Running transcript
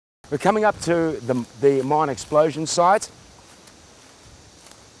We're coming up to the mine explosion site.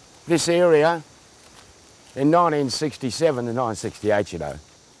 This area, in 1967 and 1968, you know,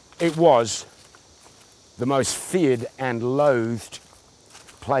 it was the most feared and loathed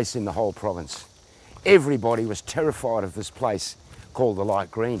place in the whole province. Everybody was terrified of this place called the Light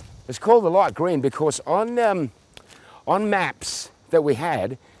Green. It's called the Light Green because on maps that we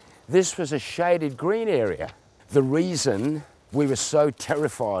had, this was a shaded green area. The reason we were so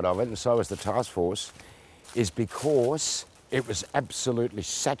terrified of it, and so was the task force, is because it was absolutely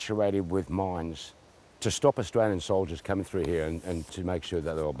saturated with mines to stop Australian soldiers coming through here and to make sure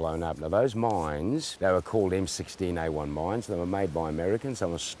that they were blown up. Now those mines, they were called M16A1 mines. They were made by Americans. They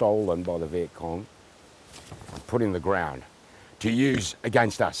were stolen by the Viet Cong, put in the ground to use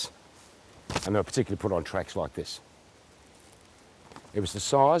against us. And they were particularly put on tracks like this. It was the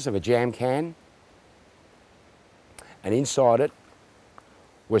size of a jam can, and inside it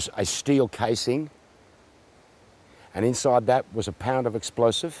was a steel casing, and inside that was a pound of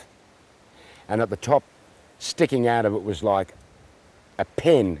explosive, and at the top, sticking out of it, was like a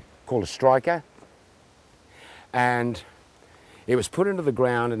pen called a striker, and it was put into the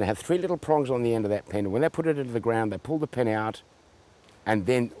ground, and they had 3 little prongs on the end of that pen, and when they put it into the ground, they pulled the pen out, and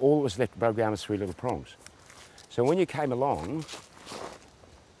then all that was left above ground was 3 little prongs. So when you came along,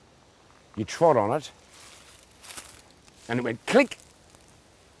 you trod on it, and it went click,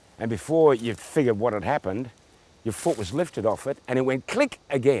 and before you figured what had happened, your foot was lifted off it, and it went click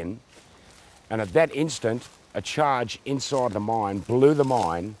again, and at that instant, a charge inside the mine blew the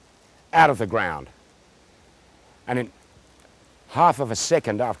mine out of the ground. And in half of a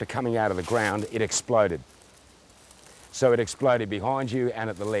second after coming out of the ground, it exploded. So it exploded behind you and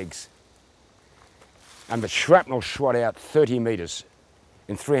at the legs. And the shrapnel shot out 30 metres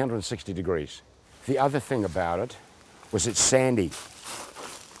in 360 degrees. The other thing about it was it's sandy.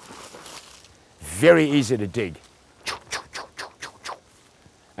 Very easy to dig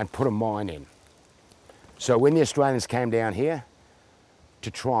and put a mine in. So when the Australians came down here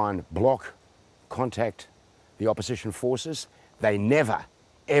to try and block, contact the opposition forces, they never,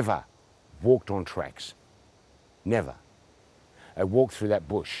 ever walked on tracks. Never. They walked through that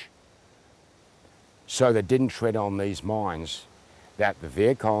bush. So they didn't tread on these mines that the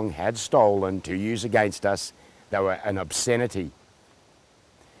Viet Cong had stolen to use against us. They were an obscenity.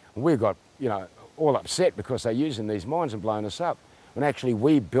 We got, you know, all upset because they're using these mines and blowing us up, when actually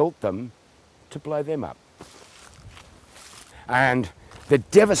we built them to blow them up. And the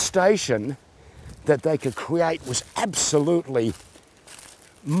devastation that they could create was absolutely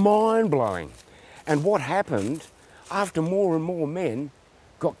mind-blowing. And what happened after more and more men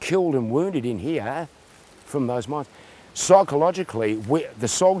got killed and wounded in here from those mines, psychologically, the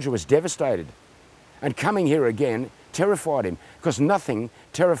soldier was devastated. And coming here again terrified him, because nothing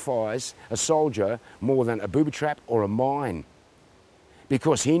terrifies a soldier more than a booby trap or a mine.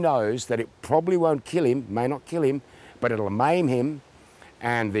 Because he knows that it probably won't kill him, may not kill him, but it'll maim him.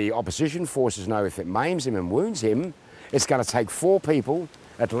 And the opposition forces know if it maims him and wounds him, it's going to take 4 people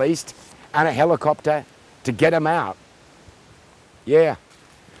at least and a helicopter to get him out. Yeah.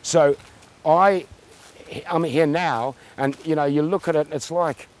 So I'm here now, and you know, you look at it, it's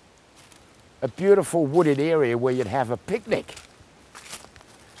like a beautiful wooded area where you'd have a picnic.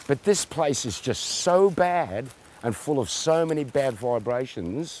 But this place is just so bad and full of so many bad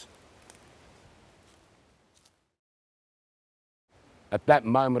vibrations. At that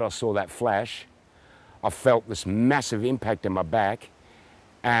moment I saw that flash, I felt this massive impact in my back,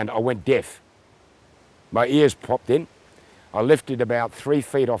 and I went deaf. My ears popped in. I lifted about 3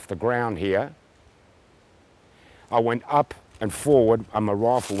 feet off the ground here. I went up and forward, and my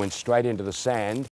rifle went straight into the sand.